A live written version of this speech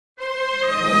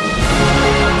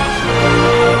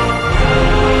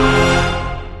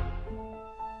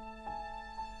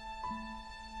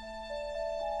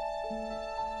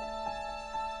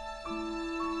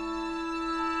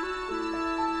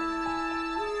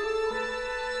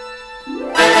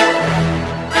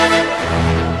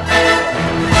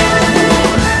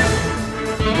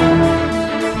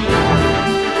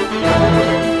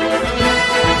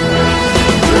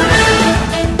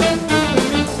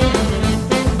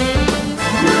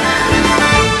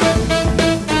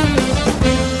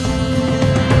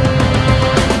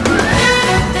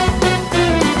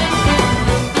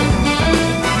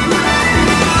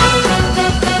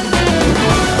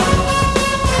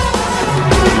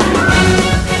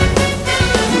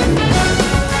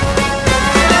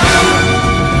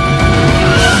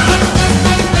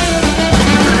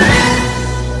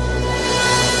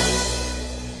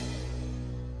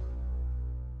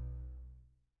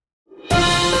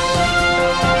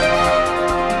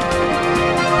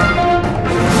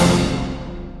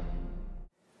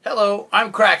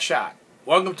I'm Crackshot.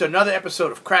 Welcome to another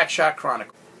episode of Crackshot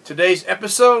Chronicles. Today's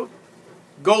episode,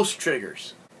 Ghost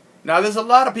Triggers. Now there's a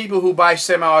lot of people who buy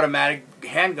semi-automatic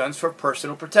handguns for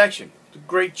personal protection. It's a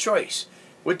great choice.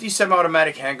 With these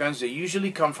semi-automatic handguns, they usually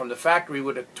come from the factory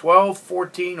with a 12,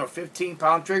 14, or 15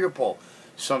 pound trigger pull,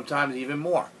 sometimes even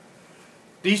more.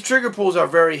 These trigger pulls are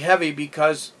very heavy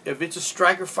because if it's a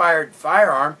striker-fired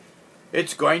firearm,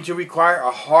 it's going to require a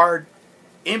hard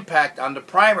impact on the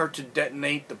primer to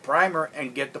detonate the primer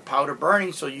and get the powder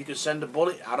burning so you can send the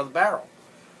bullet out of the barrel.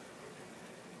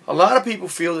 A lot of people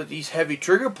feel that these heavy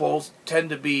trigger pulls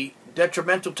tend to be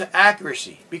detrimental to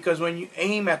accuracy because when you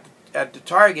aim at the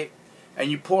target and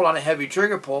you pull on a heavy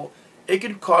trigger pull, it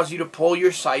can cause you to pull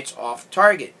your sights off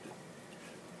target.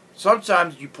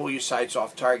 Sometimes you pull your sights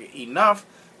off target enough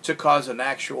to cause an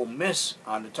actual miss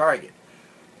on the target.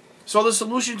 So the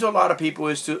solution to a lot of people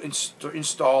is to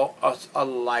install a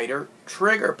lighter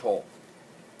trigger pull.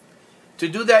 To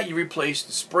do that, you replace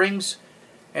the springs,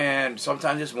 and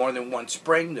sometimes there's more than one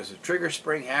spring. There's a trigger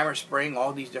spring, hammer spring,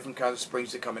 all these different kinds of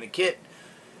springs that come in a kit.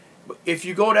 But if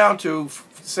you go down to,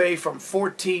 say, from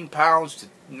 14 pounds to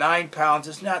 9 pounds,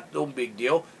 it's not no big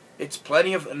deal. It's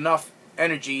plenty of enough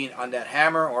energy on that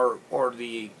hammer or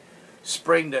the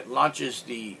spring that launches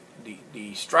the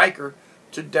striker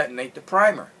to detonate the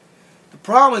primer. The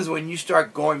problem is when you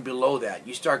start going below that,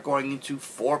 you start going into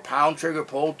 4 pound trigger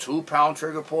pull, 2 pound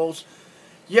trigger pulls.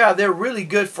 Yeah, they're really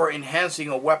good for enhancing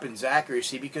a weapon's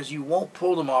accuracy because you won't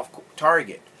pull them off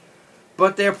target.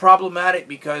 But they're problematic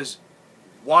because,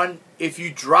 one, if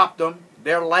you drop them,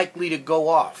 they're likely to go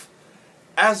off.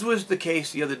 As was the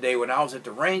case the other day when I was at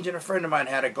the range and a friend of mine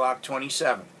had a Glock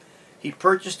 27. He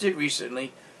purchased it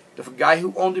recently. The guy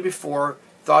who owned it before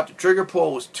thought the trigger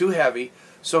pull was too heavy,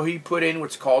 so he put in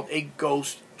what's called a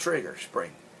ghost trigger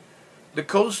spring. The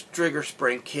ghost trigger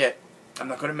spring kit, I'm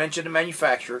not going to mention the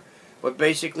manufacturer, but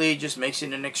basically it just makes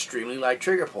it an extremely light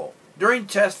trigger pull. During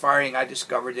test firing, I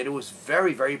discovered that it was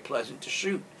very, very pleasant to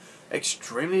shoot.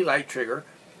 Extremely light trigger,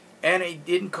 and it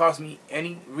didn't cause me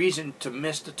any reason to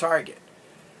miss the target.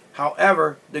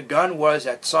 However, the gun was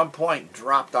at some point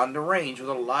dropped on the range with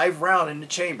a live round in the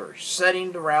chamber,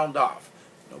 setting the round off.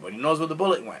 Nobody knows where the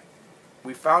bullet went.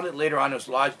 We found it later on. It was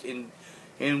lodged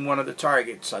in one of the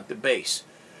targets at the base.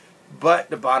 But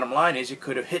the bottom line is it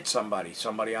could have hit somebody.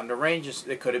 Somebody on the range.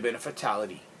 It could have been a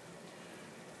fatality.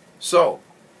 So,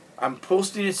 I'm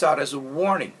posting this out as a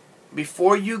warning.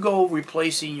 Before you go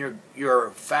replacing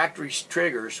your factory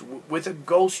triggers with a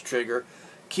ghost trigger,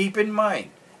 keep in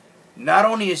mind, not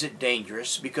only is it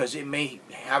dangerous because it may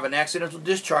have an accidental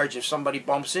discharge if somebody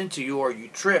bumps into you or you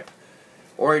trip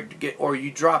or you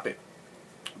drop it.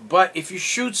 But if you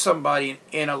shoot somebody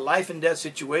in a life and death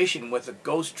situation with a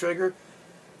ghost trigger,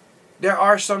 there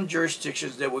are some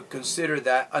jurisdictions that would consider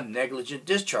that a negligent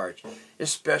discharge,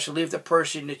 especially if the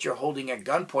person that you're holding at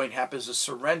gunpoint happens to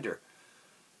surrender.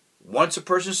 Once a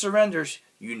person surrenders,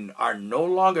 you are no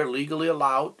longer legally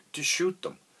allowed to shoot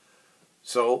them.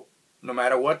 So, no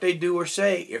matter what they do or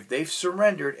say, if they've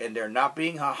surrendered and they're not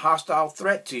being a hostile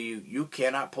threat to you, you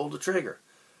cannot pull the trigger.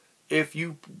 If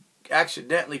you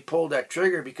accidentally pull that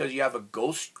trigger because you have a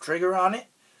ghost trigger on it,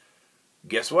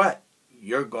 guess what?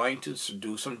 You're going to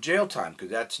do some jail time because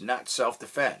that's not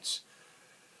self-defense.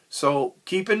 So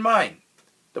keep in mind,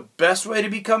 the best way to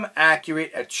become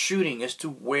accurate at shooting is to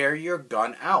wear your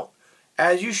gun out.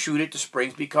 As you shoot it, the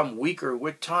springs become weaker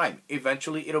with time.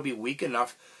 Eventually, it'll be weak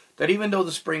enough that even though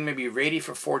the spring may be rated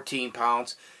for 14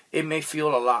 pounds, it may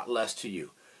feel a lot less to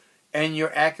you. And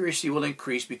your accuracy will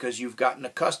increase because you've gotten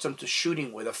accustomed to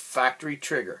shooting with a factory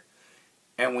trigger.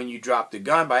 And when you drop the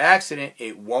gun by accident,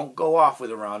 it won't go off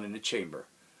with a round in the chamber.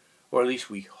 Or at least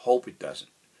we hope it doesn't.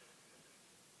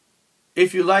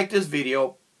 If you like this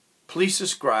video, please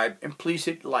subscribe and please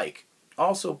hit like.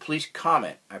 Also, please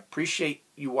comment. I appreciate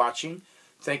you watching.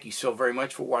 Thank you so very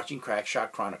much for watching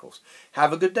Crackshot Chronicles.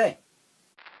 Have a good day.